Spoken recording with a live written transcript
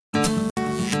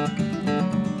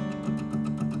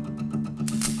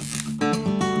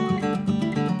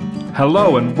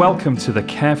Hello and welcome to the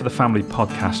Care for the Family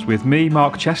podcast with me,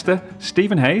 Mark Chester,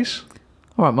 Stephen Hayes.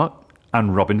 All right, Mark.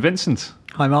 And Robin Vincent.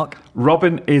 Hi, Mark.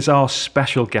 Robin is our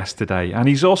special guest today, and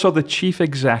he's also the chief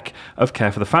exec of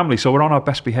Care for the Family, so we're on our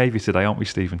best behaviour today, aren't we,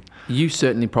 Stephen? You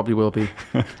certainly probably will be.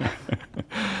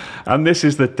 And this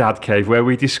is the Dad Cave, where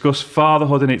we discuss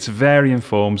fatherhood in its varying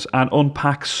forms and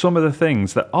unpack some of the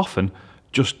things that often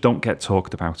just don't get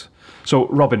talked about. So,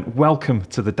 Robin, welcome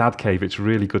to the Dad Cave. It's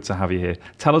really good to have you here.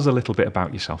 Tell us a little bit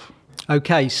about yourself.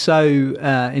 Okay, so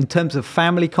in terms of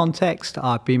family context,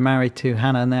 I've been married to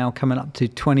Hannah now coming up to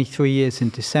 23 years in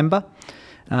December.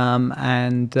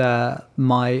 And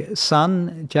my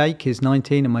son, Jake, is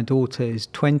 19 and my daughter is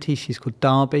 20. She's called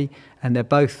Darby. And they're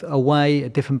both away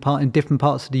in different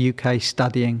parts of the UK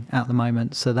studying at the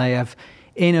moment. So they have,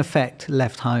 in effect,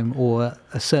 left home, or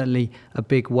certainly a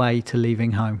big way to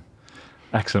leaving home.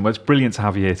 Excellent. Well, it's brilliant to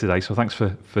have you here today. So thanks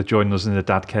for joining us in the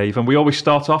Dad Cave. And we always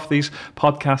start off these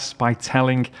podcasts by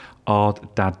telling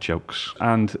odd dad jokes.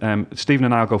 And Stephen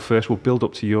and I will go first. We'll build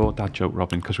up to your dad joke,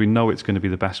 Robin, because we know it's going to be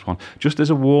the best one. Just as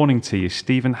a warning to you,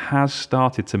 Stephen has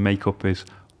started to make up his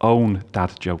own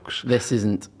dad jokes. This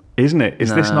isn't. Isn't it?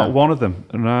 Is No. this not one of them?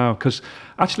 No, because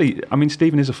actually, I mean,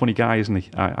 Stephen is a funny guy, isn't he?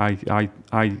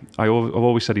 I've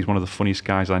always said he's one of the funniest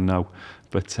guys I know.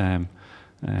 But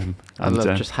I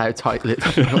love just how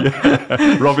tight-lipped you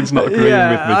are. Robin's not agreeing with me.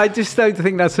 I just don't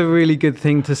think that's a really good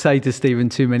thing to say to Stephen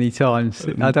too many times.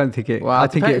 I don't think it. Well, I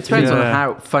think it depends on Yeah.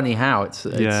 how funny how. It's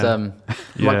Yeah.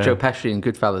 like Joe Pesci in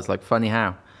Goodfellas, like funny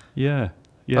how. Yeah.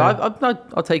 Yeah. But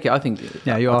I'll take it. I think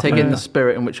you I'll are take it in fair. the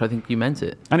spirit in which I think you meant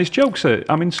it. And his jokes are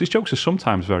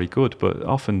sometimes very good, but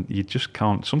often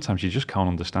sometimes you just can't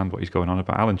understand what he's going on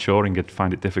about. Alan Turing would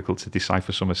find it difficult to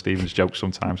decipher some of Stephen's jokes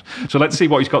sometimes. So let's see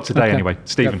what he's got today anyway.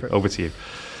 Stephen, over to you.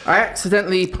 I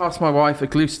accidentally passed my wife a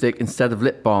glue stick instead of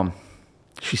lip balm.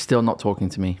 She's still not talking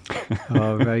to me.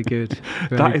 Oh, very good.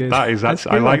 That is That's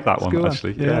a I good like one. that That's a one good one.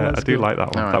 actually. Yeah, Yeah, that's I do good. like that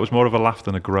one. All right. That was more of a laugh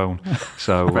than a groan.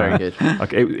 So Very good.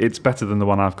 It's better than the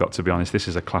one I've got, to be honest. This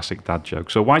is a classic dad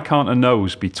joke. So why can't a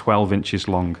nose be 12 inches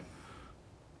long?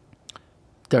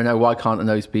 Don't know, why can't a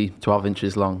nose be 12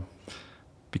 inches long?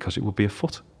 Because it would be a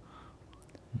foot.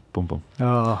 Bum bum.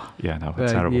 Oh, Yeah, no,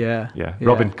 terrible. yeah.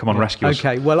 Robin, come on, rescue us.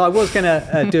 Okay, well, I was going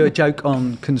to do a joke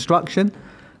on construction,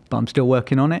 but I'm still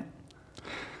working on it.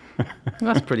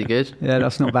 That's pretty good. Yeah,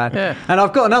 that's not bad. Yeah. And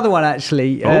I've got another one,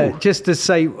 actually, Oh. just to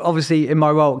say, obviously, in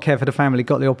my role at Care for the Family,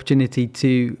 got the opportunity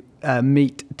to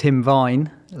meet Tim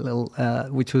Vine,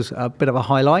 which was a bit of a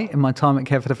highlight in my time at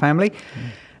Care for the Family.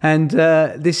 And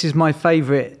this is my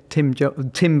favourite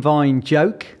Tim Vine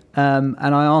joke. And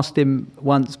I asked him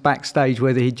once backstage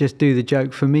whether he'd just do the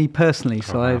joke for me personally.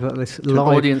 So I've got this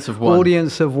live audience of one.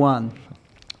 Audience of one.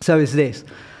 So it's this.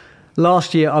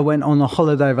 Last year, I went on a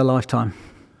holiday of a lifetime.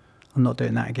 I'm not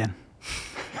doing that again.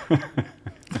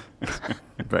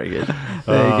 Very good.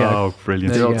 There you go. Oh,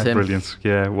 brilliant. There you go. Tim. Brilliant.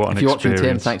 Yeah, what an If you're watching,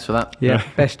 experience. Tim, thanks for that. Yeah,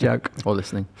 best joke. Or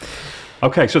listening.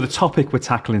 Okay, so the topic we're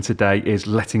tackling today is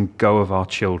letting go of our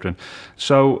children.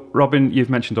 So, Robin, you've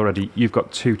mentioned already, you've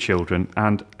got 2 children,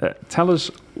 and tell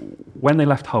us, when they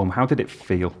left home, how did it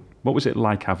feel? What was it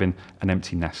like having an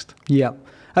empty nest? Yeah.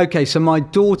 Okay, so my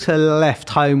daughter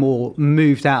left home, or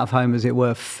moved out of home, as it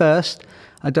were, first.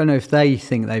 I don't know if they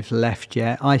think they've left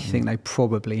yet. I think they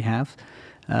probably have.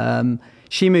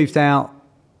 She moved out,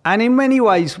 and in many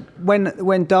ways,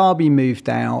 when Darby moved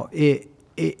out,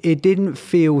 it didn't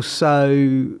feel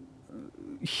so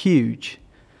huge.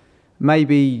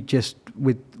 Maybe just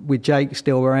with Jake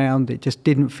still around, it just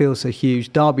didn't feel so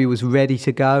huge. Darby was ready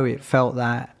to go. It felt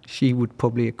that. She would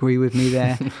probably agree with me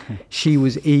there. She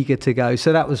was eager to go.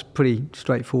 So that was pretty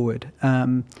straightforward.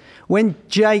 When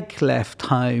Jake left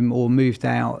home, or moved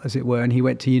out, as it were, and he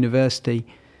went to university,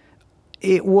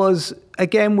 it was,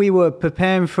 again, we were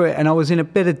preparing for it, and I was in a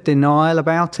bit of denial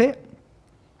about it.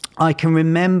 I can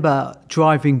remember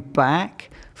driving back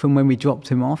from when we dropped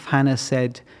him off. Hannah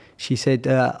said,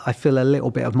 I feel a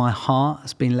little bit of my heart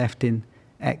has been left in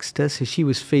Exeter. So she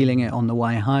was feeling it on the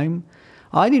way home.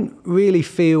 I didn't really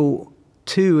feel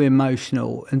too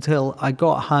emotional until I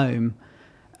got home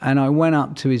and I went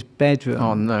up to his bedroom.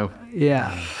 Oh, no.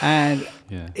 Yeah. And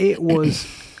Yeah. it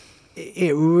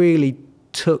really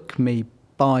took me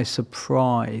by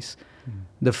surprise,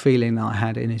 the feeling that I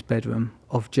had in his bedroom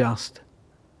of just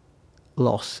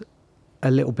loss,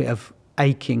 a little bit of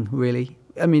aching, really.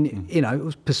 I mean, it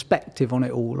was perspective on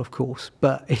it all, of course,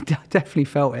 but I definitely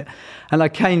felt it. And I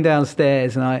came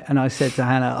downstairs and I said to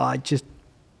Hannah, I just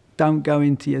don't go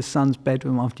into your son's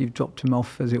bedroom after you've dropped him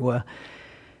off, as it were.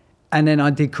 And then I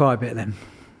did cry a bit then.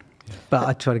 Yeah. But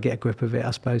I tried to get a grip of it,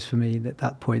 I suppose, for me at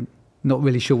that point. Not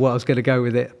really sure what I was going to go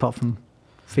with it, apart from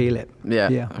feel it.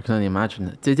 Yeah, I can only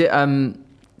imagine. Did it?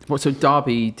 So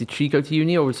Derby, did she go to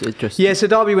uni, or was it just? Yeah, so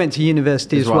Derby went to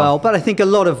university as well. But I think a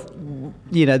lot of,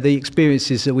 the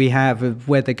experiences that we have of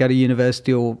whether they go to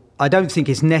university or, I don't think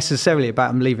it's necessarily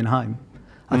about them leaving home.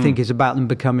 I think it's about them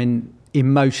becoming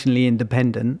emotionally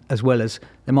independent, as well as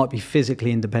they might be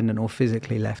physically independent or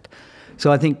physically left.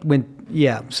 So I think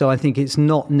I think it's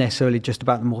not necessarily just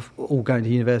about them all going to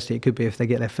university. It could be if they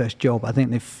get their first job. I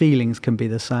think their feelings can be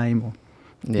the same,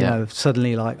 or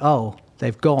suddenly like, oh,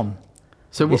 they've gone.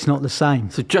 So it's not the same.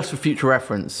 So just for future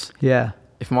reference,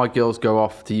 if my girls go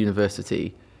off to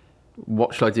university,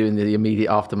 what should I do in the immediate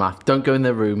aftermath? Don't go in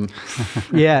their room.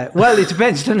 Well, it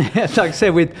depends, doesn't it? Like I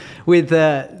said, with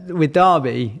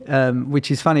Derby,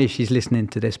 which is funny if she's listening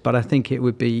to this, but I think it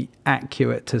would be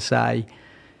accurate to say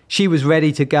she was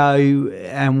ready to go,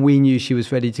 and we knew she was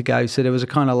ready to go. So there was a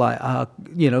kind of like,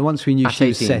 once we knew she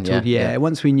was settled,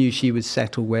 once we knew she was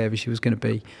settled wherever she was going to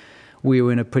be, we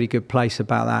were in a pretty good place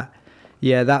about that.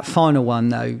 Yeah, that final one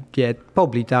though,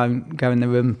 probably don't go in the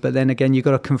room. But then again, you've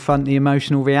got to confront the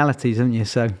emotional realities, haven't you?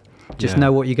 So just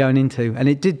know what you're going into. And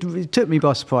it took me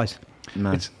by surprise.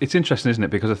 It's interesting, isn't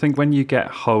it? Because I think when you get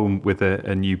home with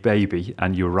a new baby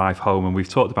and you arrive home, and we've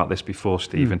talked about this before,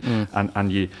 Stephen,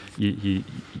 and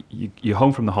you're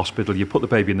home from the hospital, you put the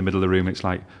baby in the middle of the room, it's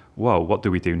like, whoa, what do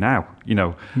we do now?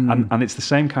 And it's the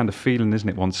same kind of feeling, isn't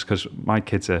it? Once, because my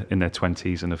kids are in their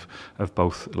 20s and have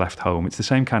both left home. It's the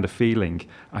same kind of feeling,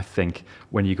 I think,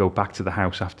 when you go back to the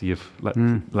house after you've let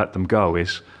them go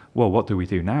is, well, what do we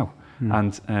do now?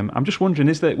 And I'm just wondering,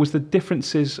 was the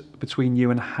differences between you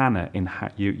and Hannah,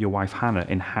 your wife Hannah,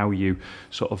 in how you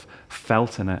sort of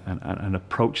felt and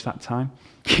approached that time?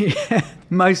 Yeah,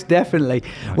 most definitely.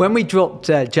 Right. When we dropped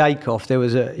Jake off, there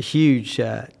was a huge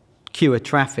queue of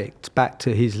traffic back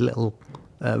to his little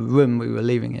room we were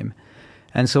leaving him.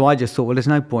 And so I just thought, well, there's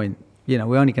no point.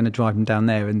 We're only going to drive him down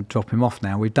there and drop him off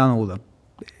now. We've done all the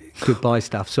goodbye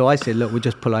stuff. So I said, look, we'll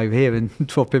just pull over here and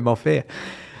drop him off here,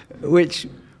 which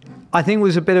I think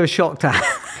was a bit of a shock to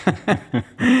her.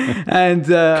 And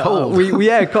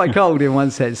cold. Quite cold in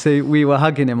one sense. So we were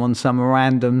hugging him on some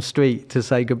random street to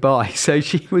say goodbye. So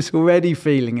she was already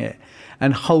feeling it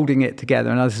and holding it together.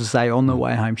 And as I say, on the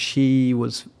way home, she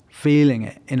was feeling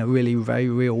it in a really very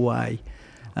real way.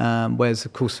 Whereas,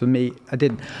 of course, for me, I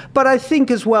didn't. But I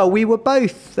think as well, we were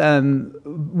both,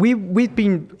 we'd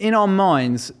been in our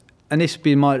minds, and this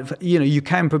being you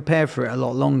can prepare for it a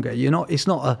lot longer.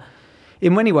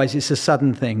 In many ways, it's a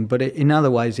sudden thing, but in other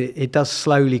ways, it does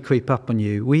slowly creep up on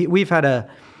you. We've had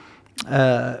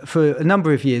for a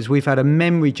number of years, we've had a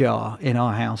memory jar in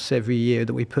our house every year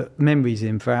that we put memories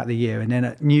in throughout the year. And then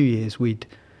at New Year's, we'd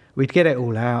get it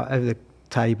all out over the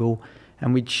table,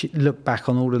 and we'd look back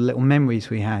on all the little memories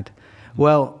we had.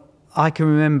 Well, I can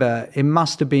remember it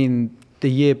must have been the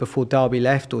year before Derby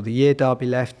left, or the year Derby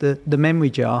left, the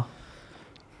memory jar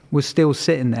was still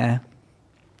sitting there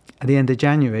at the end of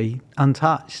January,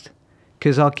 untouched,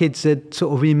 because our kids had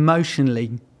sort of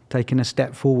emotionally taken a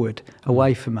step forward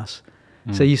away from us.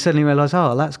 So you suddenly realise,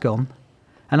 oh, that's gone.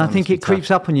 And I think it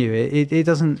creeps up on you. It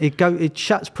doesn't. It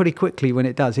shuts pretty quickly when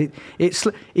it does. It's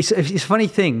a funny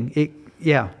thing.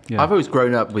 I've always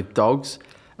grown up with dogs,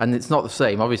 and it's not the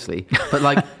same, obviously. But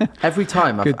like every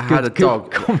time I've had a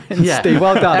dog, comment, Steve.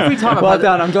 Well done. Every time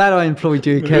I'm glad I employed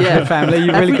you, Kevin, the family.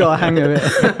 You've really got a hang of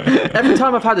it. Every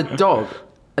time I've had a dog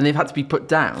and they've had to be put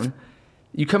down,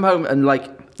 you come home and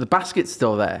like the basket's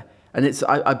still there. And it's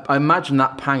I imagine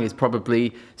that pang is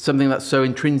probably something that's so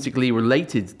intrinsically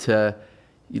related to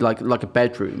like a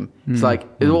bedroom. It's like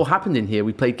it all happened in here.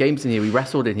 We played games in here. We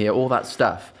wrestled in here. All that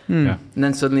stuff. And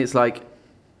then suddenly it's like.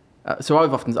 So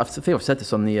I think I've said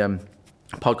this on the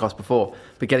podcast before.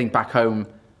 But getting back home,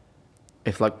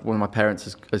 if like one of my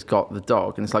parents has got the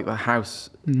dog, and it's like the house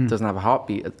doesn't have a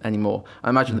heartbeat anymore. I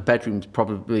imagine the bedroom's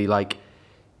probably like.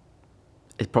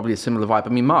 It's probably a similar vibe. I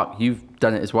mean, Mark, you've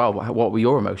done it as well. What were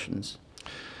your emotions?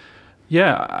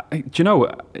 Yeah, do you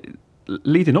know,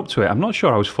 leading up to it, I'm not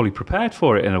sure I was fully prepared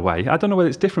for it in a way. I don't know whether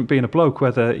it's different being a bloke,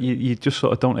 whether you just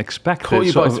sort of don't expect the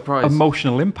sort of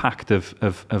emotional impact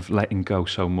of letting go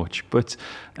so much. But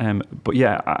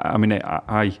yeah, I mean,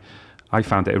 I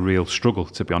found it a real struggle,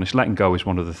 to be honest. Letting go is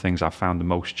one of the things I've found the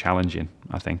most challenging,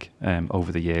 I think,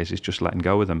 over the years, is just letting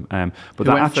go of them. But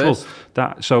who went first?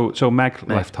 So Meg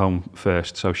left home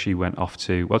first. So she went off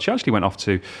to,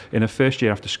 in her first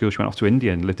year after school, she went off to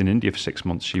India and lived in India for 6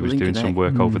 months. She was doing some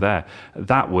work over there.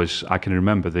 That was, I can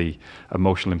remember the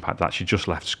emotional impact that she just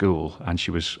left school and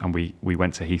we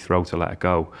went to Heathrow to let her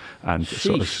go. And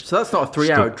so that's not a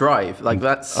 3-hour drive. Like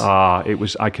that's... it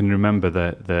was, I can remember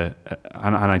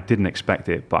and I didn't expect expect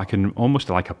it, but I can almost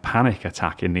like a panic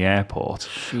attack in the airport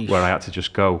where I had to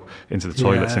just go into the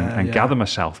toilets and gather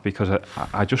myself because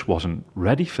I just wasn't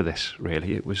ready for this,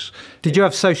 really. It was. Did you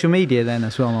have social media then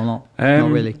as well or not?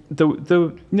 Not really. There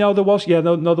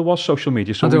was social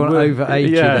media. So I don't want to overage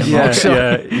you then,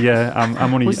 Mark. Yeah.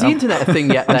 I'm only. Was the internet a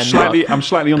thing yet then? I'm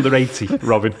slightly under 80,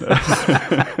 Robin.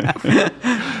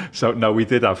 So no, we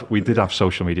did have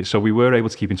social media. So we were able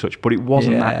to keep in touch, but it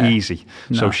wasn't that easy.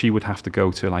 No. So she would have to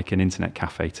go to like an internet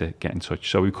cafe to get in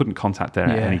touch. So we couldn't contact her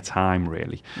at any time,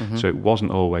 really. So it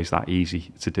wasn't always that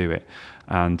easy to do it.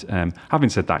 And having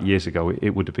said that, years ago,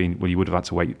 it would have been, well, you would have had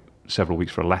to wait several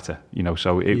weeks for a letter,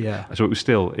 so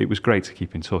it was great to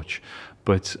keep in touch.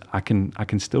 But I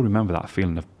can still remember that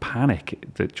feeling of panic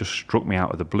that just struck me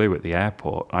out of the blue at the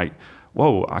airport. Like,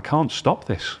 whoa, I can't stop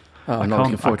this. I'm not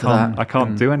looking forward to that. I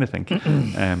can't do anything.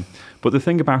 But the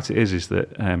thing about it is that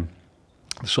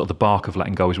sort of the bark of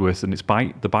letting go is worse than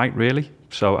the bite really.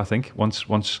 So I think once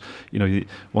you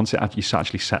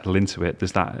actually settle into it,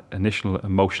 there's that initial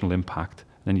emotional impact,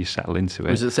 then you settle into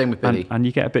it. Was it the same with Billy? And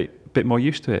you get a bit more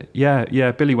used to it.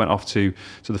 Yeah. Billy went off to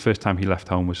the first time he left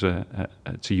home was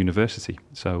to university,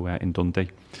 so in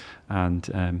Dundee,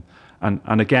 and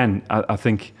again I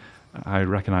think I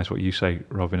recognise what you say,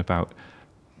 Robin, about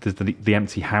the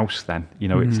empty house then.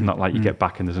 It's not like you get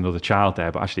back and there's another child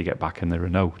there, but actually you get back and there are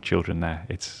no children there.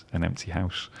 It's an empty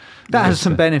house. That has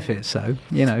some benefits though,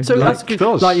 So that's good.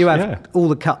 Like you have all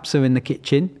the cups are in the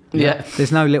kitchen. Yeah.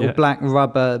 There's no little black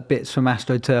rubber bits from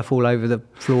AstroTurf all over the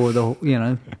floor of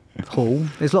the hall.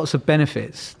 There's lots of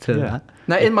benefits to that.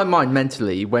 Now, in my mind,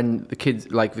 mentally, when the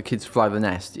kids fly the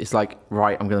nest, it's like,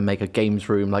 right, I'm going to make a games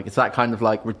room. Like, it's that kind of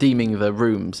like redeeming the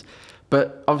rooms.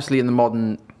 But obviously in the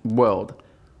modern world,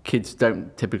 kids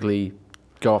don't typically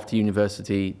go off to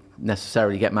university,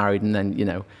 necessarily get married, and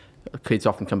then, kids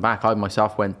often come back. I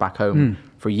myself went back home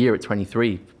for a year at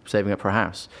 23, saving up for a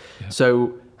house. Yeah.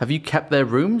 So have you kept their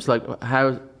rooms? Like,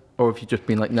 how, or have you just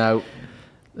been like, no,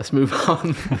 let's move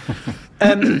on?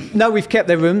 No, we've kept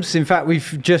their rooms. In fact,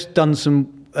 we've just done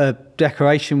some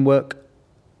decoration work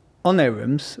on their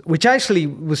rooms, which actually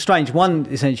was strange. One,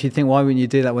 essentially, you think, why wouldn't you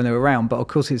do that when they're around? But of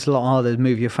course, it's a lot harder to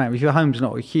move your family. If your home's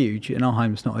not huge, and our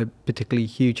home's not a particularly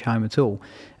huge home at all,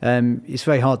 it's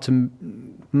very hard to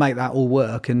make that all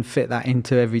work and fit that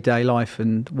into everyday life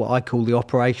and what I call the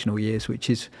operational years, which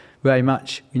is very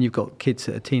much when you've got kids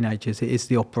that are teenagers, it is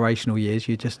the operational years.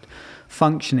 You're just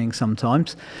functioning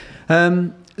sometimes.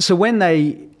 So when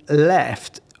they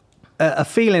left, a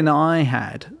feeling I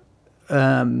had,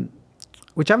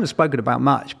 which I haven't spoken about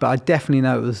much, but I definitely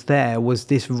know it was there, was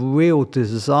this real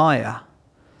desire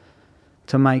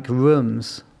to make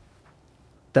rooms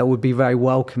that would be very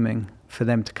welcoming for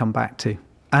them to come back to.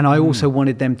 And I also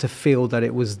wanted them to feel that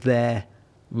it was their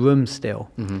room still.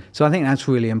 So I think that's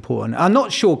really important. I'm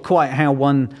not sure quite how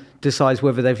one decides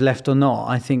whether they've left or not.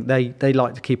 I think they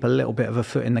like to keep a little bit of a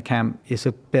foot in the camp. It's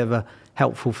a bit of a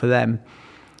helpful for them.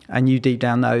 And you deep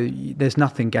down know there's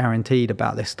nothing guaranteed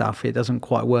about this stuff. It doesn't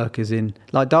quite work as in...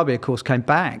 Like Darby, of course, came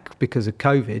back because of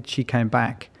COVID. She came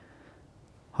back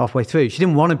halfway through. She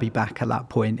didn't want to be back at that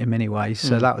point in many ways,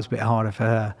 so that was a bit harder for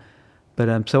her.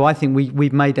 But so I think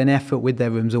we've made an effort with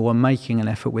their rooms, or we're making an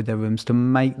effort with their rooms to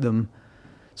make them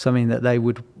something that they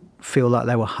would feel like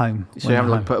they were home. So you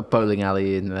haven't put a bowling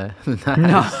alley in there?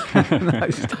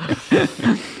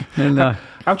 No.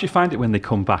 How do you find it when they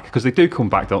come back? Because they do come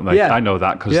back, don't they? Yeah. I know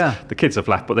that because the kids have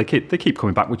left, but they keep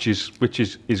coming back, which is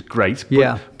great.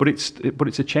 But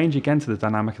it's a change again to the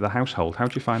dynamic of the household. How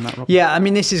do you find that, Rob? Yeah, I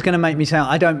mean, this is going to make me sound...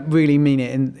 I don't really mean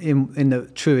it in the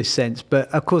truest sense, but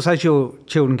of course, as your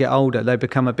children get older, they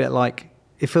become a bit like...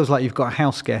 It feels like you've got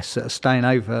house guests that are staying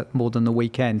over more than the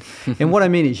weekend. And what I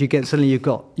mean is, you've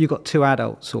got two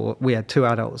adults, or we had two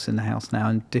adults in the house now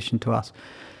in addition to us.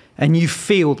 And you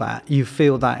feel that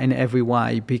in every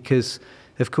way because,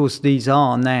 of course, these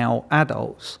are now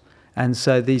adults. And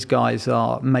so these guys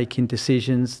are making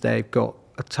decisions. They've got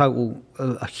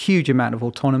a huge amount of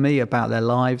autonomy about their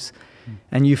lives.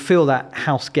 And you feel that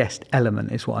house guest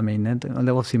element is what I mean. And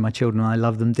obviously my children, I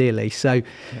love them dearly. So,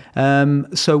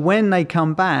 so when they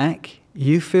come back,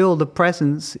 you feel the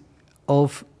presence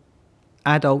of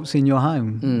adults in your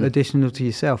home, additional to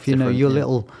yourself. You know, your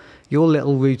little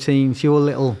routines, your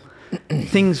little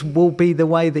things will be the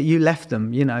way that you left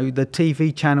them. You know, the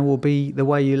TV channel will be the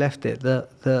way you left it. The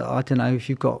I don't know, if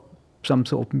you've got some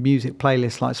sort of music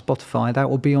playlist like Spotify, that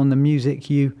will be on the music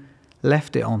you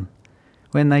left it on.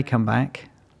 When they come back,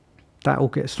 that all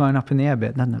gets thrown up in the air a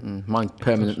bit, doesn't it? Mine's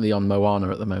permanently on Moana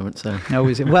at the moment, so... Oh,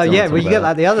 is it? Well, yeah, well, you get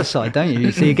that the other side, don't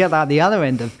you? So you get that the other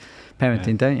end of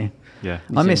parenting, don't you? Yeah.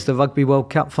 I missed the Rugby World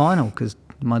Cup final because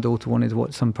My daughter wanted to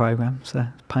watch some program, so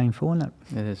it's painful, isn't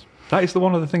it? It is. That is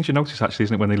one of the things you notice, actually,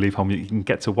 isn't it? When they leave home, you can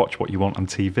get to watch what you want on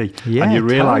TV, Yeah, and you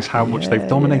realise how totally. much they've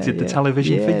dominated the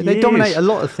television for years. They dominate a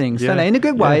lot of things, don't they? In a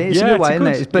good way. It's a good way, isn't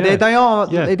it? But they are.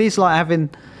 Yeah. It is like having.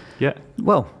 Yeah.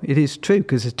 Well, it is true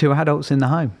because there's 2 adults in the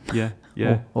home. Yeah.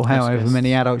 Yeah. Or however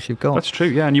many adults you've got. That's true,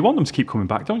 yeah, and you want them to keep coming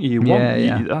back, don't you? You want,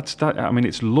 I mean,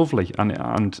 it's lovely,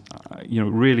 and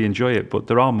really enjoy it. But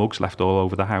there are mugs left all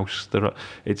over the house.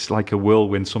 It's like a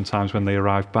whirlwind sometimes when they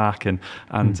arrive back,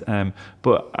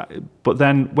 but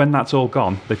then when that's all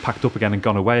gone, they've packed up again and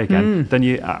gone away again. Then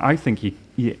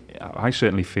I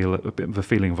certainly feel a bit of a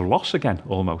feeling of a loss again,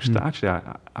 almost. Actually,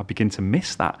 I begin to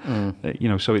miss that.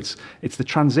 So it's the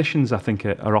transitions I think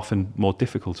are often more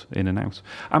difficult in and out.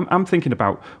 I'm thinking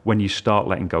about when you start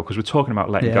letting go, because we're talking about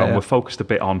letting go, and we're focused a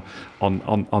bit on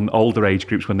older age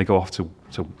groups when they go off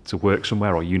to work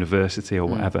somewhere or university or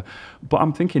whatever. But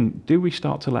I'm thinking, do we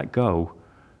start to let go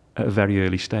at a very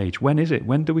early stage? When is it?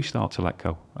 When do we start to let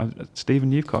go?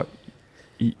 Stephen, you've got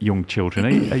young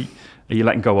children. Are you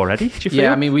letting go already, do you feel?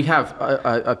 Yeah, I mean, we have.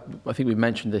 I think we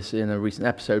mentioned this in a recent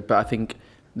episode, but I think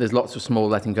there's lots of small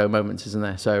letting go moments, isn't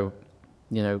there? So,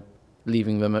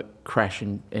 leaving them at creche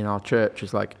in our church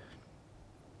is like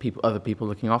other people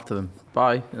looking after them.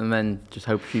 Bye. And then just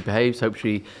hope she behaves, hope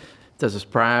she does us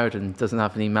proud and doesn't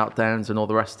have any meltdowns and all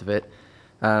the rest of it.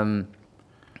 I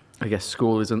guess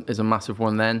school is a massive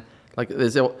one then. Like,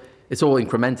 it's all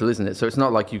incremental, isn't it? So it's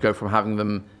not like you go from having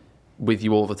them with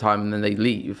you all the time and then they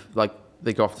leave. Like,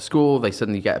 they go off to school, they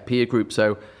suddenly get a peer group.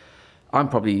 So I'm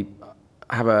probably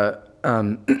have a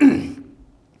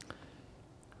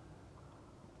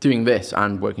doing this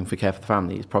and working for Care for the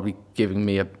Family is probably giving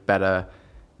me a better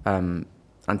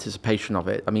anticipation of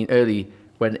it. I mean, early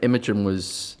when Imogen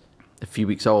was a few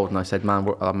weeks old and I said,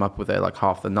 man, I'm up with her like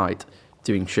half the night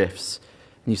doing shifts.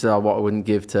 And you said, what I wouldn't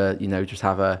give to, just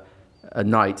have a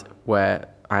night where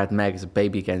I had Meg as a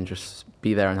baby again, just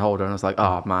be there and hold her. And I was like,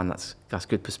 oh man, that's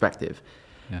good perspective.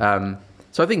 Yeah.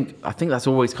 So I think that's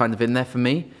always kind of in there for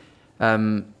me.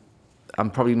 I'm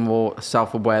probably more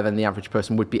self-aware than the average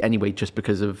person would be anyway, just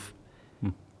because of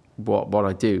what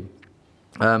I do.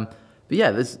 But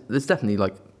yeah, there's definitely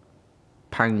like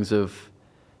pangs of,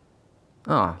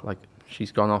 like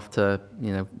she's gone off to,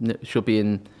 she'll be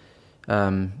in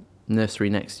nursery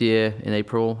next year in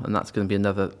April, and that's going to be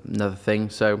another thing.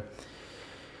 So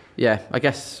yeah, I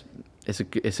guess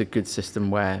it's a good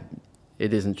system where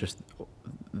it isn't just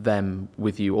them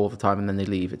with you all the time and then they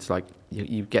leave. It's like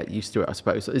you get used to it, I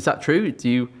suppose. Is that true?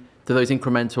 Do those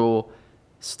incremental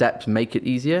steps make it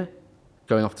easier?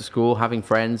 Going off to school, having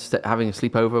friends, having a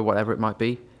sleepover, whatever it might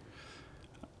be?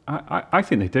 I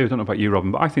think they do. I don't know about you,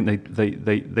 Robin, but I think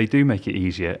they do make it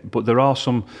easier. But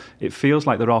it feels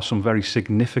like there are some very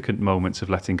significant moments of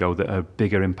letting go that are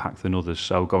bigger impact than others.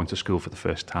 So going to school for the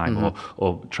first time,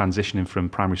 or transitioning from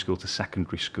primary school to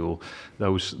secondary school,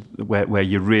 those where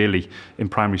you're really, in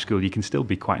primary school, you can still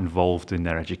be quite involved in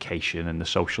their education and the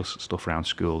social stuff around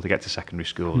school. They get to secondary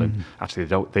school and actually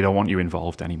they don't want you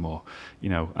involved anymore,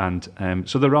 and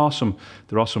so there are some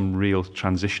real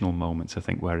transitional moments, I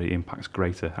think, where it impacts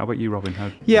greater. How about you, Robin?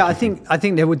 I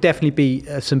think there would definitely be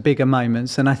some bigger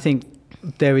moments, and I think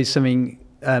there is something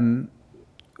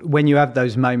when you have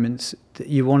those moments,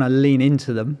 you want to lean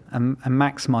into them and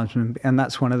maximise them, and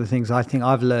that's one of the things I think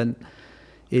I've learned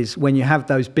is when you have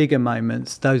those bigger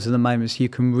moments, those are the moments you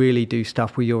can really do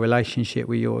stuff with your relationship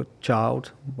with your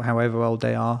child, however old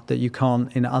they are, that you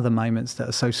can't in other moments that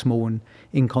are so small and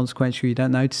inconsequential you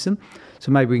don't notice them.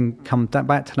 So maybe we can come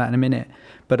back to that in a minute.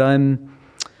 But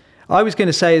I was going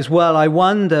to say as well, I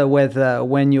wonder whether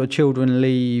when your children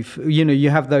leave, you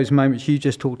have those moments you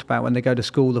just talked about when they go to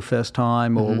school the first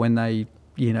time, or when they,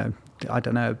 I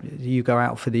don't know, you go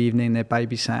out for the evening, they're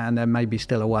babysat and they're maybe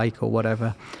still awake or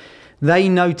whatever. They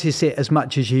notice it as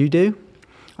much as you do.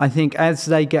 I think as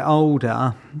they get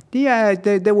older,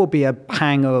 there will be a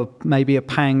pang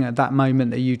at that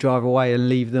moment that you drive away and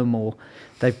leave them, or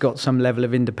they've got some level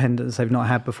of independence they've not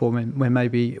had before when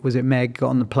maybe, was it Meg, got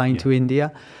on the plane to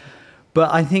India?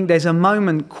 But I think there's a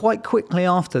moment quite quickly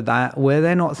after that where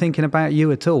they're not thinking about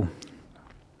you at all.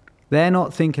 They're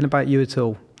not thinking about you at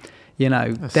all.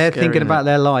 That's they're scary, thinking about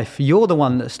their life. You're the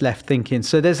one that's left thinking.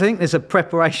 So I think there's a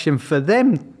preparation for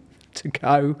them to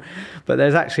go, but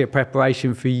there's actually a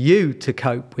preparation for you to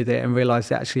cope with it and realise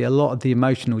that actually a lot of the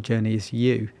emotional journey is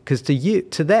you. Because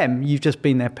to them, you've just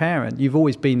been their parent. You've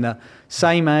always been the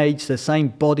same age, the same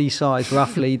body size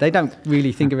roughly. They don't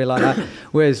really think of it like that.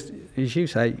 Whereas, as you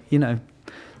say,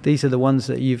 these are the ones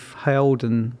that you've held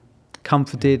and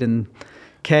comforted and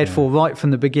cared for right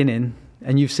from the beginning,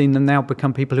 and you've seen them now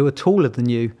become people who are taller than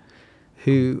you,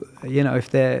 who, you know, if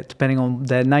they're, depending on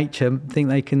their nature, think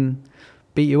they can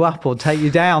beat you up or take you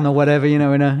down or whatever, you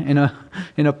know,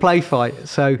 in a play fight.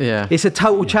 So it's a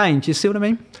total change. You see what I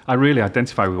mean? I really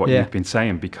identify with what you've been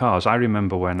saying, because I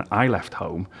remember when I left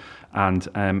home, and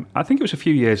I think it was a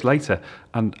few years later,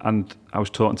 and I was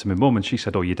talking to my mum, and she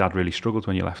said, "Oh, your dad really struggled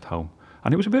when you left home."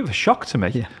 And it was a bit of a shock to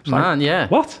me. Yeah.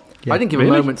 What? I didn't give a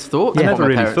moment's thought. I never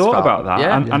really thought about that.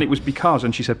 Yeah. And it was because,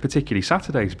 and she said particularly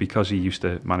Saturdays, because he used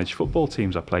to manage football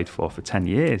teams I played for 10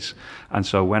 years. And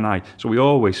so so we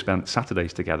always spent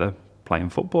Saturdays together playing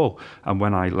football. And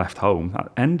when I left home,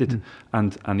 that ended.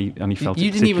 And he felt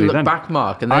you didn't even look back,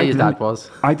 Mark, and there your dad was.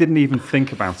 I didn't even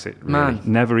think about it, really. Man.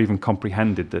 Never even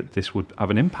comprehended that this would have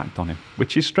an impact on him,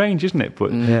 which is strange, isn't it?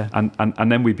 But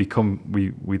and then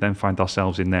we then find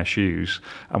ourselves in their shoes,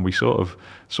 and we sort of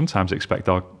sometimes expect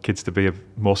our kids to be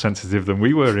more sensitive than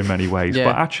we were in many ways.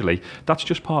 But actually, that's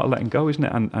just part of letting go, isn't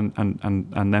it?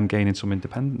 And them gaining some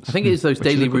independence. I think it is those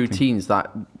daily routines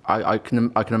that I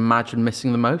can imagine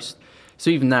missing the most. So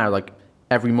even now, like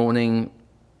every morning,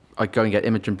 I go and get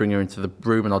Imogen, bring her into the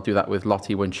room, and I'll do that with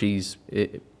Lottie when she's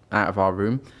out of our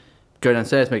room. Go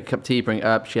downstairs, make a cup of tea, bring it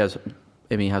up.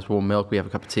 Imi has warm milk. We have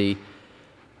a cup of tea.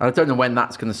 And I don't know when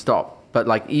that's going to stop, but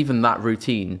like even that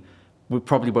routine, we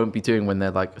probably won't be doing when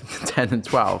they're like 10 and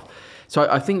 12. So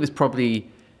I think there's probably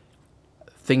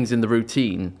things in the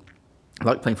routine,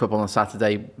 like playing football on a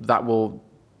Saturday, that will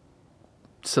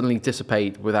suddenly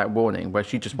dissipate without warning, where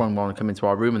she just won't want to come into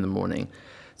our room in the morning.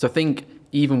 So I think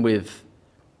even with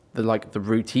the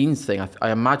routines thing,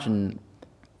 I imagine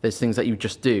there's things that you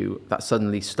just do that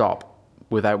suddenly stop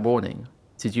without warning.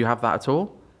 Did you have that at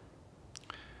all?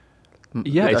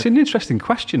 Yeah, it's an interesting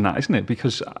question, that, isn't it?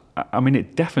 Because I mean,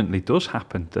 it definitely does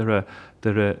happen. But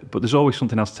there's always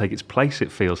something else to take its place.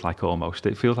 It feels like almost.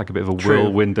 It feels like a bit of a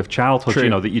whirlwind of childhood. You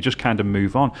know, that you just kind of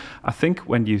move on. I think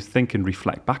when you think and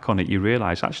reflect back on it, you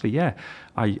realise actually,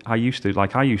 I used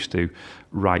to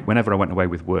write whenever I went away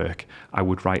with work. I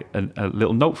would write a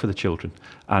little note for the children,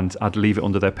 and I'd leave it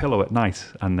under their pillow at night,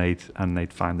 and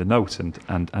they'd find the note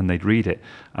and they'd read it.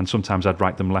 And sometimes I'd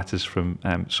write them letters from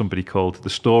somebody called the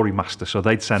Story Master. So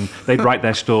they'd write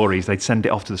their stories, they'd send it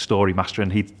off to the Story Master,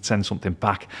 and he'd send something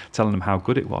back telling them how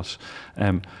good it was.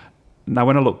 Now,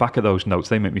 when I look back at those notes,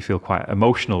 they make me feel quite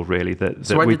emotional, really, that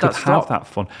we could have that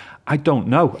fun. I don't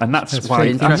know, and that's why.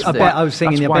 Interesting. I was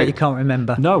thinking, I bet you can't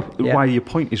remember. No, why your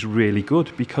point is really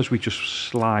good, because we just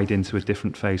slide into a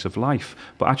different phase of life.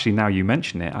 But actually, now you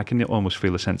mention it, I can almost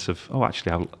feel a sense of, oh,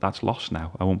 actually, that's lost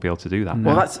now. I won't be able to do that.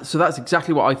 Well, that's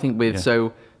exactly what I think with. Yeah.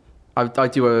 So, I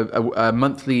do a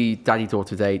monthly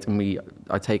daddy-daughter date, and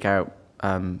I take out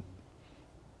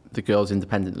the girls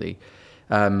independently.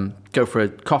 Go for a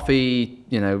coffee,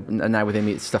 you know, and now with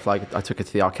Amy, it's stuff like I took her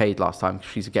to the arcade last time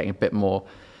because she's getting a bit more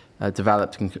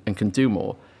developed and can do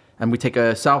more. And we take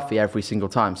a selfie every single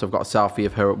time. So I've got a selfie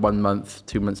of her at 1 month,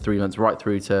 2 months, 3 months, right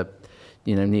through to,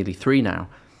 you know, nearly 3 now.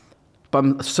 But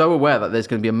I'm so aware that there's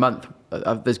going to be a month,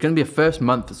 there's going to be a first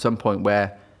month at some point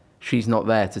where she's not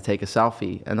there to take a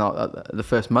selfie. And the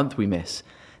first month we miss,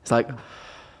 it's like,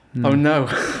 oh no.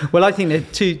 Well, I think there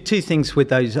are two things with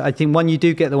those. I think one, you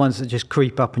do get the ones that just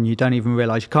creep up and you don't even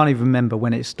realise, you can't even remember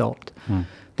when it stopped.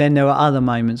 Then there are other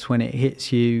moments when it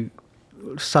hits you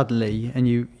suddenly and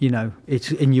you know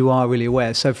and you are really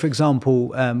aware. So for example,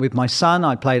 with my son,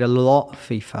 I played a lot of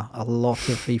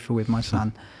FIFA with my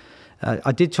son.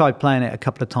 I did try playing it a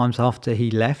couple of times after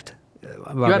he left.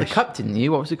 You had a cup, didn't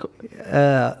you? What was it called?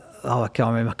 I can't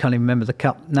remember. I can't even remember the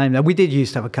cup name. We did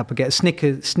used to have a cup of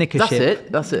Snickers.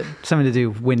 That's it. Something to do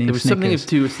with winning. There was Snickers. something to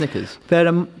do with Snickers.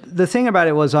 But the thing about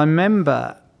it was, I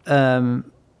remember. I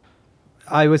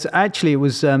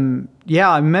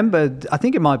remember. I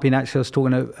think it might have been actually. I was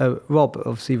talking to Rob,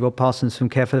 obviously Rob Parsons from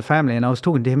Care for the Family, and I was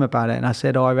talking to him about it, and I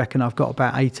said, "Oh, I reckon I've got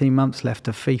about 18 months left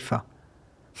of FIFA."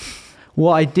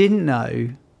 What I didn't know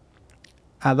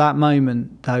at that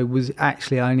moment, though, was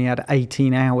actually I only had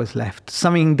 18 hours left.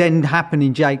 Something then happened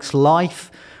in Jake's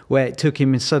life where it took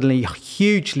him suddenly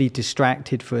hugely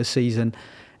distracted for a season,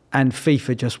 and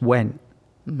FIFA just went.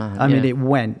 I mean, it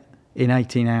went in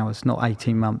 18 hours, not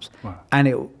 18 months. Wow.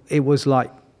 And it was like,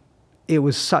 it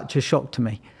was such a shock to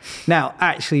me. Now,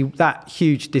 actually, that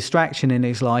huge distraction in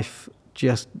his life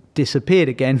just disappeared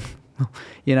again,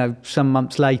 you know, some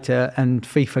months later, and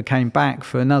FIFA came back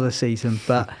for another season,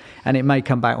 and it may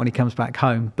come back when he comes back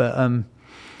home, but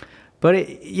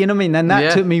it, you know what I mean? And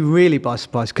that took me really by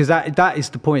surprise, because that is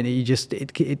the point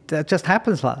that that just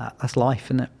happens like that. That's life,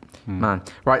 isn't it? Man.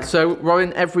 Right, so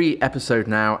Rowan, every episode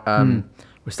now,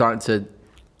 we're starting to,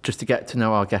 just to get to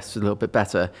know our guests a little bit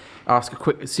better, ask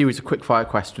a series of quick fire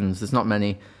questions. There's not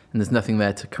many, and there's nothing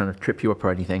there to kind of trip you up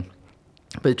or anything.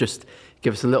 but just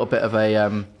give us a little bit of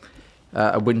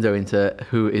a window into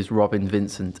who is Robin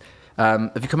Vincent.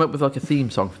 Have you come up with like a theme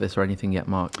song for this or anything yet,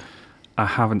 Mark? I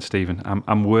haven't, Stephen.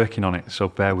 I'm working on it, so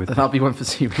bear with me. That'll be one for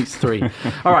series 3.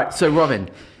 All right, so Robin,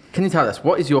 can you tell us,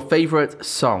 what is your favourite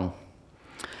song?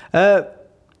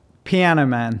 Piano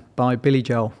Man by Billy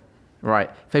Joel. Right,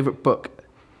 favourite book?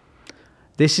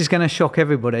 This is going to shock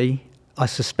everybody, I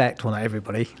suspect, well, not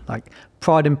everybody, like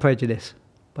Pride and Prejudice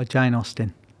by Jane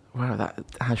Austen. Wow, that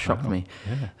has shocked me.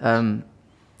 Yeah.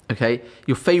 Okay,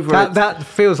 your favourite... That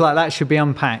feels like that should be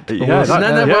unpacked. but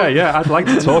Yeah, I'd like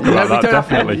to talk about that,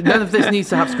 definitely. None of this needs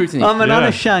to have scrutiny. I'm an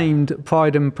unashamed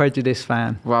Pride and Prejudice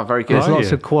fan. Wow, very good. There's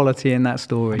lots of quality in that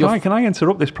story. Can I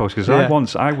interrupt this process?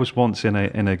 Because I was once in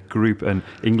a group, an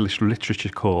English literature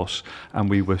course, and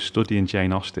we were studying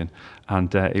Jane Austen,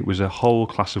 and it was a whole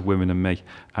class of women and me,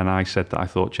 and I said that I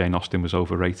thought Jane Austen was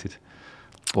overrated.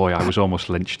 Boy, I was almost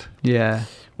lynched. Yeah.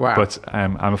 Wow. But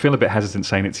I'm feeling a bit hesitant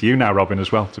saying it to you now, Robin,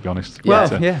 as well, to be honest. Well,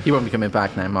 But, yeah. You won't be coming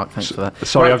back now, Mark. Thanks for that.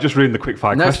 Sorry, Right. I've just ruined the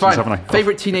quick-fire No, it's questions, fine. haven't I?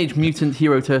 Favourite Teenage Mutant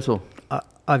Hero Turtle?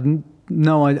 I've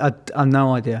no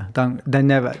idea.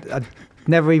 I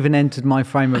never even entered my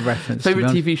frame of reference.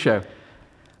 Favourite TV show?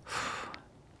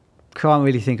 Can't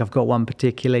really think I've got one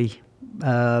particularly.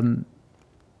 No.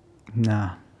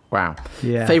 Wow.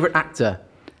 Yeah. Favourite actor?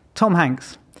 Tom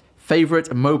Hanks.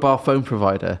 Favourite mobile phone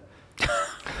provider?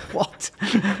 What?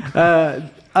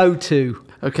 O2.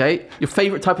 Okay. Your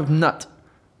favourite type of nut?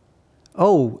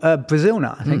 Oh, Brazil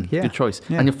nut, I think. Yeah. Good choice.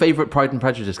 Yeah. And your favourite Pride and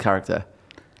Prejudice character?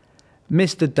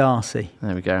 Mr. Darcy.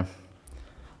 There we go.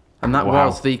 And that Wow.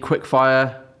 was the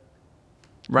quickfire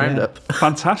roundup.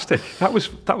 Fantastic. That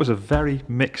was a very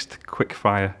mixed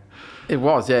quick-fire. It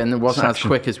was, yeah, and it wasn't as Section.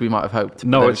 quick as we might have hoped. There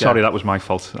No, we go. sorry, that was my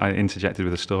fault. I interjected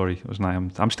with a story, wasn't I?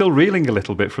 I'm still reeling a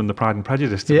little bit from the Pride and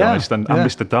Prejudice, to be Yeah, honest, and yeah.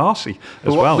 Mr. Darcy But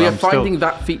as what well. we are I'm still- finding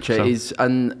that feature so- is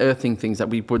unearthing things that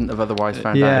we wouldn't have otherwise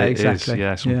found Yeah, out. It is, exactly.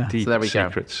 yeah, some Yeah. deep So there we go.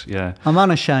 secrets. Yeah. I'm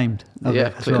unashamed of Yeah,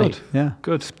 it as clearly. well. Yeah.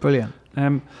 Good. It's brilliant.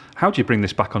 How do you bring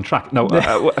this back on track? No,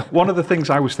 one of the things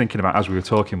I was thinking about as we were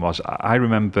talking was I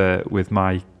remember with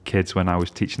my kids when I was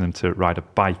teaching them to ride a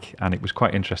bike, and it was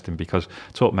quite interesting because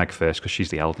I taught Meg first because she's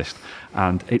the eldest,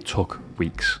 and it took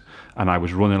weeks. And I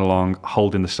was running along,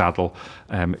 holding the saddle,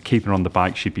 keeping her on the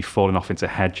bike. She'd be falling off into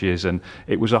hedges, and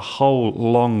it was a whole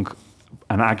long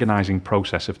and agonising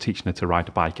process of teaching her to ride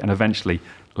a bike, and eventually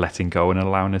letting go and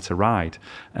allowing her to ride.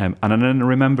 And then I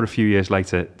remember a few years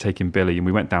later taking Billy, and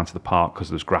we went down to the park because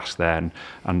there was grass there,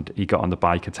 and he got on the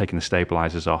bike and taken the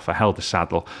stabilisers off. I held the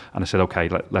saddle and I said, okay,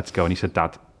 let's go. And he said,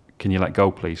 Dad, can you let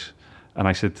go, please? And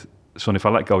I said, son, if I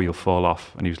let go, you'll fall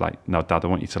off. And he was like, no, Dad, I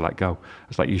want you to let go. I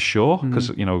was like, you sure? Because,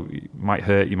 you know, it might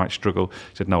hurt, you might struggle.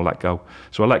 He said, no, let go.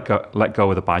 So I let go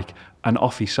of the bike, and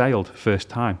off he sailed first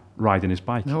time, riding his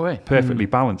bike. No way. Perfectly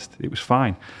balanced. It was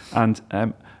fine. And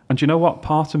do you know what?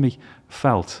 Part of me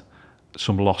felt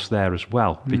some loss there as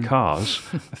well, because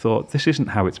I thought, this isn't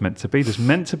how it's meant to be. There's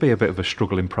meant to be a bit of a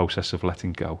struggling process of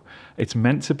letting go. It's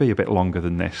meant to be a bit longer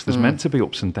than this. There's meant to be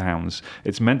ups and downs.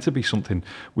 It's meant to be something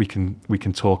we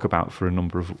can talk about for a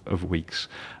number of weeks.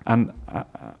 And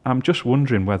I'm just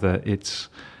wondering whether it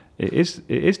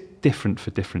is different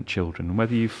for different children, and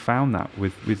whether you've found that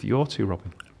with your two,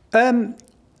 Robin.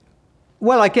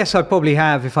 Well, I guess I probably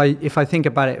have. If I think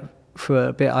about it for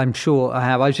a bit, I'm sure I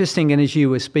have. I was just thinking as you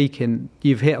were speaking,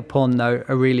 you've hit upon, though,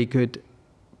 a really good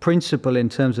principle in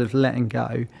terms of letting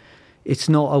go. It's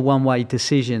not a one-way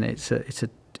decision. It's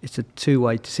a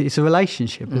two-way decision. It's a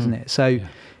relationship, isn't it? So,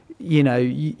 you know,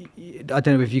 I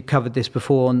don't know if you covered this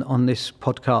before on this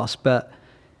podcast, but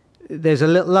there's a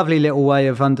lovely little way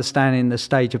of understanding the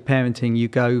stage of parenting you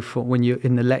go for when you're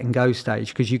in the letting go stage,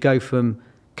 because you go from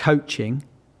coaching,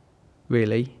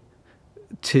 really,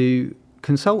 to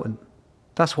consultant.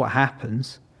 That's what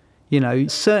happens. You know,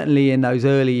 certainly in those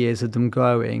early years of them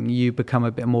growing, you become a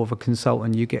bit more of a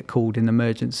consultant. You get called in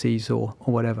emergencies or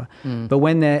whatever. But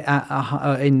when they're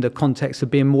in the context of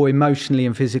being more emotionally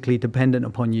and physically dependent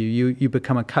upon you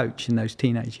become a coach in those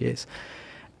teenage years.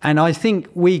 And I think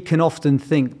we can often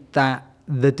think that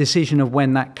the decision of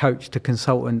when that coach to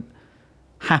consultant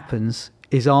happens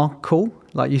is our call.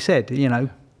 Like you said, you know,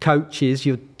 coach is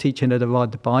you're teaching her to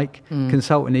ride the bike.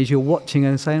 Consultant is you're watching her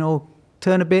and saying, oh,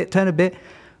 turn a bit.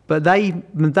 But they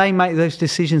make those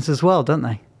decisions as well, don't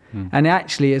they? And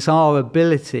actually, it's our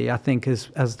ability, I think,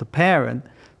 as the parent,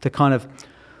 to kind of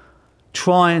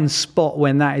try and spot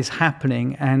when that is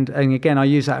happening. And again, I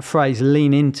use that phrase,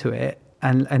 lean into it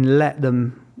and let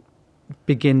them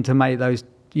begin to make those,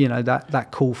 you know,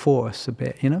 that call for us a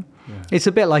bit, you know? Yeah. It's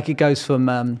a bit like it goes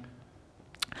from...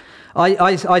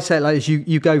 I say it like this,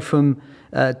 you go from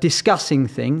discussing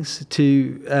things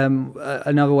to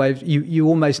another way of you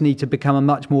almost need to become a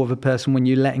much more of a person when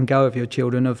you're letting go of your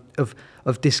children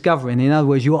of discovering. In other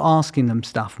words, you're asking them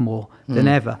stuff more than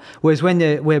ever. Whereas when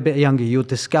we're a bit younger, you're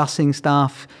discussing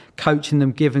stuff, coaching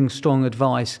them, giving strong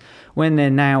advice. When they're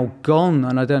now gone,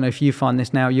 and I don't know if you find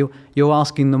this now, you're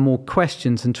asking them more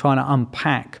questions and trying to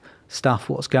unpack stuff,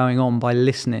 what's going on by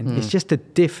listening. It's just a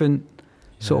different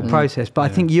sort of process. But I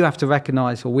think you have to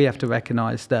recognise, or we have to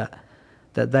recognise that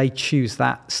they choose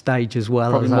that stage as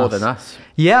well. Probably as more us. than us.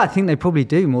 Yeah, I think they probably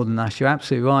do more than us. You're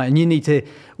absolutely right. And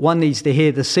one needs to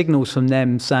hear the signals from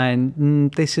them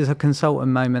saying, this is a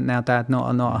consultant moment now, Dad, not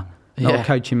a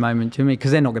coaching moment. Do you know what I mean?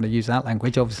 Because they're not going to use that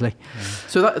language, obviously. Yeah.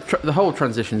 So the whole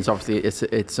transition is obviously,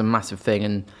 it's a massive thing.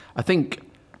 And I think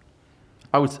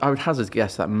I would hazard a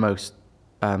guess that most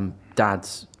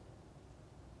dads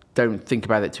don't think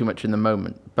about it too much in the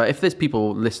moment. But if there's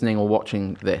people listening or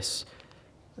watching this,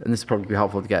 and this would probably be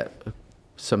helpful to get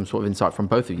some sort of insight from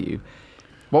both of you,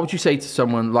 what would you say to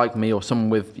someone like me or someone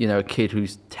with, a kid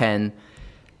who's 10,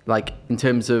 like in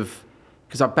terms of,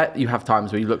 because I bet you have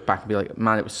times where you look back and be like,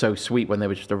 man, it was so sweet when they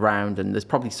were just around, and there's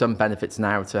probably some benefits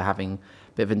now to having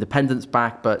a bit of independence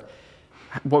back, but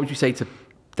what would you say to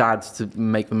dads to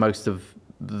make the most of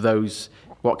those,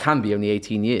 what can be only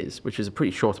 18 years, which is a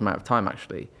pretty short amount of time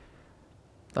actually?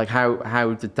 Like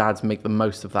how do dads make the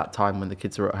most of that time when the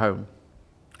kids are at home?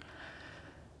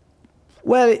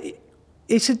 Well,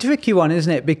 it's a tricky one,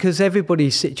 isn't it? Because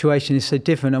everybody's situation is so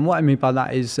different. And what I mean by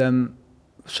that is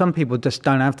some people just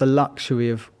don't have the luxury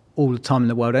of all the time in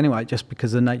the world anyway, just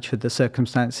because of the nature of the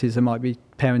circumstances. There might be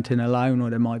parenting alone,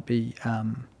 or there might be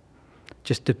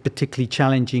just a particularly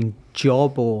challenging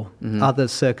job or other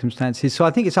circumstances. So I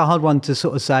think it's a hard one to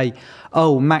sort of say,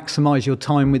 maximise your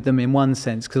time with them in one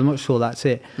sense, because I'm not sure that's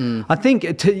it. I think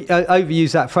to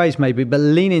overuse that phrase maybe, but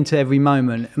lean into every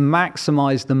moment,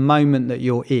 maximise the moment that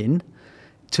you're in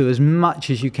to as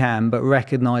much as you can, but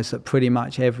recognise that pretty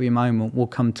much every moment will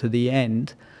come to the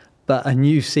end, but a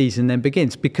new season then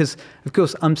begins. Because, of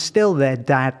course, I'm still their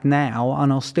dad now,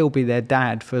 and I'll still be their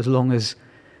dad for as long as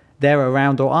they're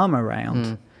around or I'm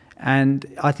around. And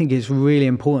I think it's really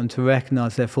important to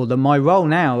recognise, therefore, that my role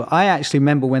now, I actually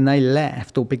remember when they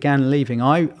left or began leaving,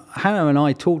 Hannah and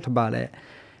I talked about it,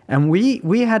 and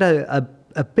we had a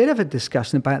bit of a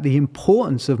discussion about the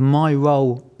importance of my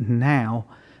role now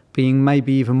being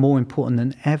maybe even more important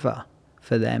than ever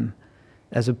for them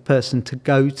as a person to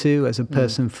go to, as a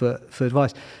person for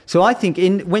advice. So I think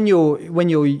when you're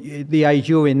the age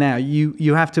you're in now,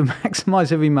 you have to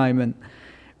maximise every moment,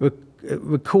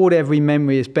 record every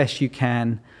memory as best you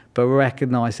can, but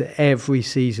recognise that every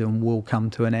season will come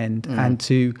to an end, and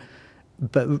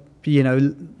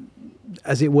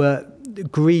as it were,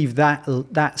 grieve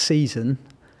that season,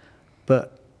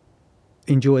 but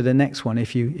enjoy the next one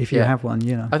if you have one.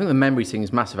 I think the memory thing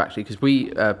is massive actually, because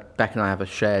we Beck and I have a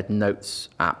shared notes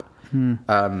app,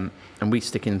 and we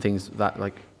stick in things that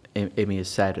like Imi has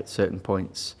said at certain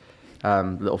points.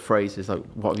 Little phrases like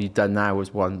 "what have you done now"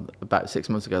 was one about 6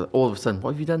 months ago. All of a sudden,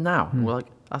 what have you done now? And we're like,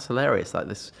 that's hilarious. Like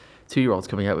this 2-year-old's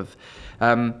coming out with.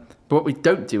 But what we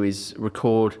don't do is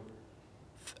record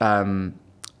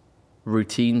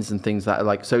routines and things that are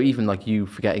like. So even like you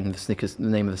forgetting the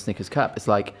name of the Snickers cup. It's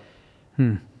like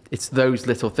it's those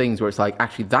little things where it's like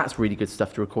actually that's really good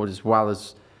stuff to record as well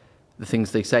as the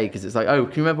things they say, because it's like, oh,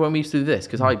 can you remember when we used to do this?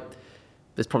 Because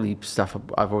there's probably stuff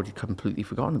I've already completely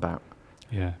forgotten about.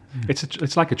 Yeah,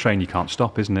 it's like a train you can't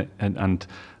stop, isn't it? And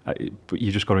but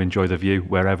you just got to enjoy the view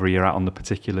wherever you're at on the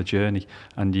particular journey,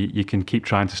 and you can keep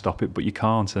trying to stop it, but you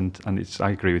can't. And I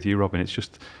agree with you, Robin. It's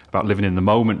just about living in the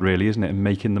moment, really, isn't it? And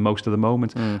making the most of the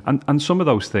moment. And some of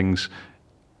those things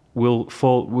will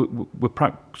fall. We're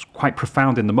quite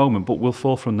profound in the moment, but will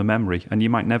fall from the memory, and you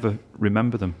might never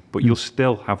remember them, but you'll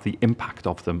still have the impact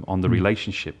of them on the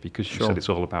relationship, because you said it's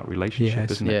all about relationship,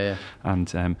 isn't it? Yeah.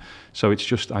 And so it's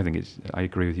just, I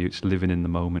agree with you. It's living in the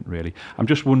moment, really. I'm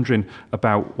just wondering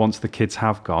about once the kids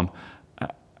have gone.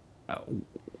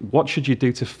 What should you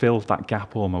do to fill that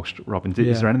gap almost, Robin?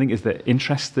 Is there anything,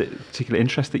 particular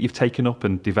interest that you've taken up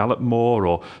and developed more,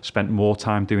 or spent more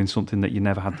time doing something that you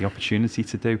never had the opportunity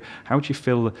to do? How do you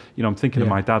fill, I'm thinking of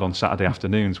my dad on Saturday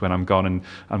afternoons when I'm gone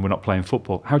and we're not playing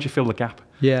football. How do you fill the gap?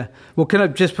 Yeah. Well, can I,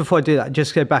 just before I do that,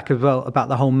 just go back as well about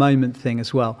the whole moment thing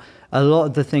as well. A lot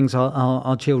of the things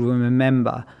our children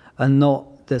remember are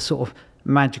not the sort of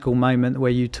magical moment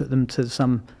where you took them to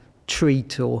some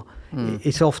treat, or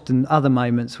it's often other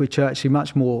moments which are actually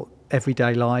much more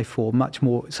everyday life, or much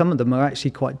more, some of them are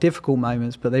actually quite difficult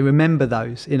moments, but they remember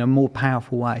those in a more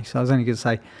powerful way. So I was only going to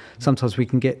say, sometimes we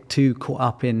can get too caught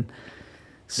up in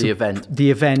the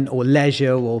event or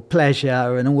leisure or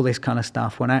pleasure and all this kind of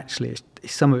stuff, when actually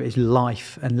some of it is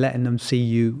life, and letting them see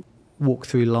you walk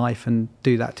through life and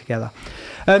do that together.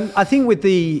 I think with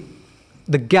the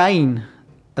gain,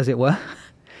 as it were,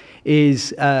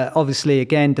 is obviously,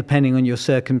 again, depending on your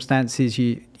circumstances,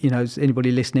 you know,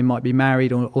 anybody listening might be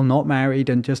married or not married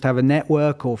and just have a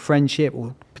network or friendship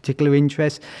or particular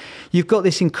interests. You've got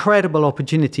this incredible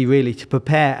opportunity really to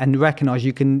prepare and recognise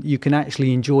you can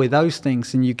actually enjoy those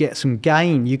things, and you get some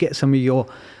gain. You get some of your,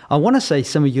 I want to say,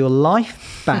 some of your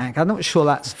life back. I'm not sure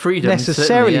that's freedom,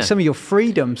 necessarily, yeah. Some of your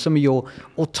freedom, some of your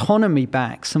autonomy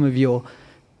back, some of your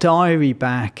diary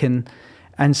back, and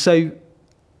so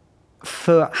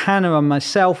for Hannah and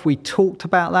myself, we talked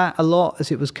about that a lot as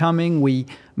it was coming. We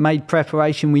made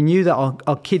preparation. We knew that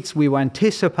our kids we were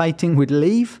anticipating would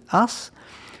leave us.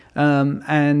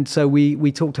 And so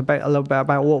we talked a lot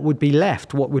about what would be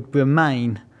left, what would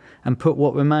remain, and put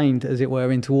what remained, as it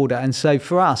were, into order. And so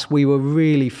for us, we were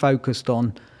really focused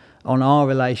on our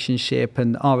relationship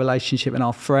and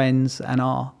our friends and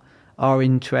our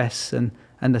interests and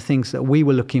the things that we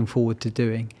were looking forward to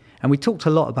doing. And we talked a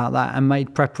lot about that and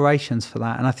made preparations for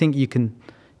that. And I think you can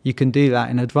do that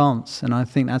in advance. And I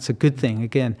think that's a good thing,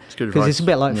 again. Because it's a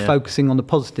bit like focusing on the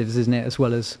positives, isn't it, as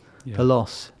well as the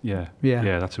loss. Yeah,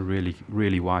 that's a really,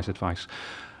 really wise advice.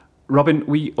 Robin,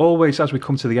 we always, as we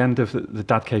come to the end of the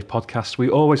Dad Cave podcast, we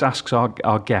always ask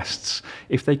our guests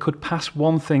if they could pass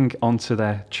one thing on to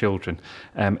their children.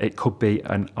 It could be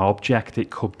an object, it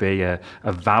could be a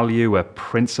value, a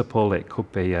principle, it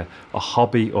could be a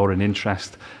hobby or an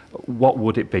interest. What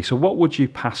would it be? So what would you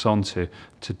pass on to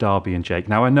Darby and Jake?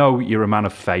 Now, I know you're a man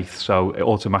of faith, so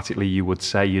automatically you would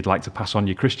say you'd like to pass on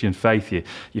your Christian faith. Your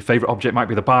favourite object might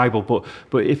be the Bible,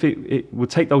 but if it would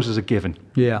take those as a given,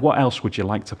 what else would you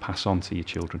like to pass on to your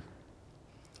children?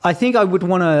 I think I would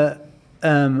want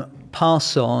to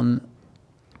pass on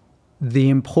the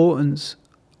importance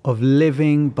of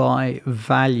living by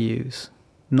values,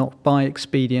 not by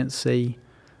expediency,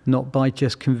 not by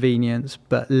just convenience,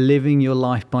 but living your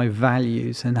life by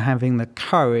values and having the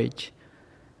courage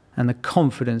and the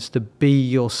confidence to be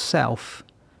yourself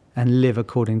and live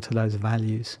according to those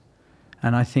values.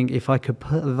 And I think if I could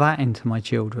put that into my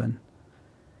children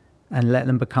and let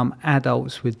them become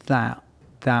adults with that,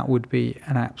 that would be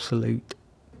an absolute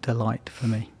delight for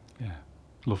me. Yeah,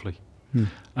 lovely.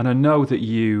 And I know that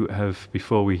you have,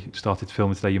 before we started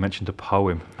filming today, you mentioned a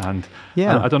poem, and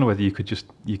I don't know whether you could just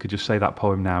say that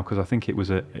poem now, because I think it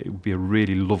would be a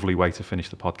really lovely way to finish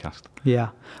the podcast. Yeah.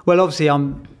 Well, obviously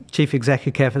I'm Chief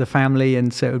Executive Care for the Family,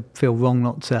 and so it would feel wrong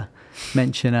not to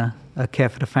mention a Care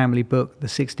for the Family book, The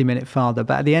 60-Minute Father.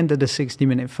 But at the end of The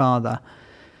 60-Minute Father,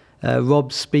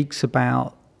 Rob speaks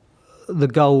about the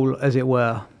goal, as it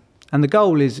were. And the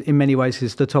goal is, in many ways,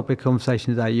 is the topic of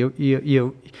conversation today.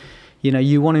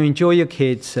 You want to enjoy your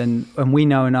kids, and we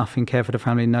know enough in Care for the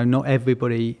Family, know not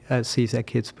everybody sees their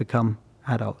kids become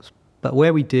adults. But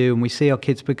where we do, and we see our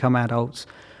kids become adults,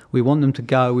 we want them to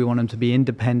go, we want them to be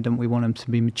independent, we want them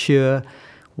to be mature,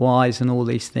 wise, and all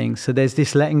these things. So there's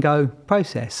this letting go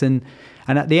process. And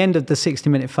at the end of The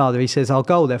 60-Minute Father, he says, our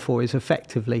goal, therefore, is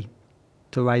effectively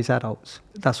to raise adults.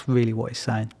 That's really what he's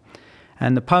saying.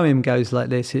 And the poem goes like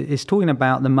this. It's talking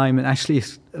about the moment, actually,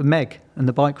 it's Meg and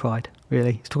the bike ride,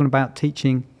 really. It's talking about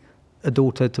teaching a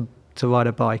daughter to ride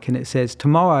a bike. And it says,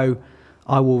 tomorrow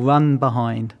I will run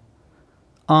behind,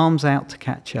 arms out to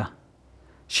catch her.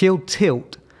 She'll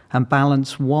tilt and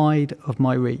balance wide of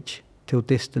my reach till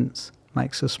distance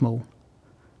makes her small.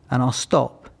 And I'll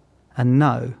stop and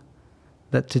know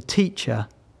that to teach her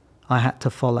I had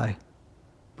to follow.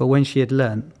 But when she had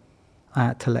learnt, I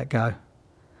had to let go.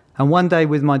 And one day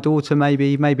with my daughter,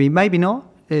 maybe not,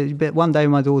 but one day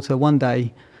with my daughter, one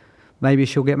day, maybe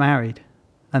she'll get married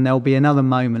and there'll be another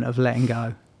moment of letting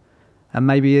go. And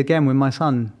maybe again with my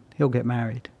son, he'll get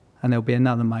married and there'll be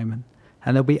another moment.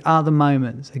 And there'll be other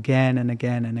moments again and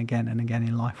again and again and again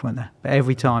in life, won't there? But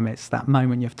every time it's that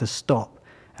moment you have to stop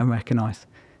and recognise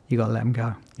you got to let them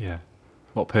go. Yeah.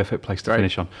 What a perfect place to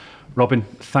finish on. Robin,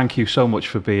 thank you so much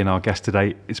for being our guest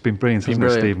today. It's been brilliant, hasn't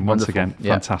it, Stephen? Once again,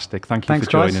 fantastic. Thanks for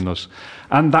joining us.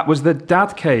 And that was the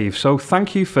Dad Cave. So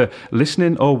thank you for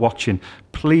listening or watching.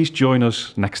 Please join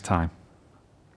us next time.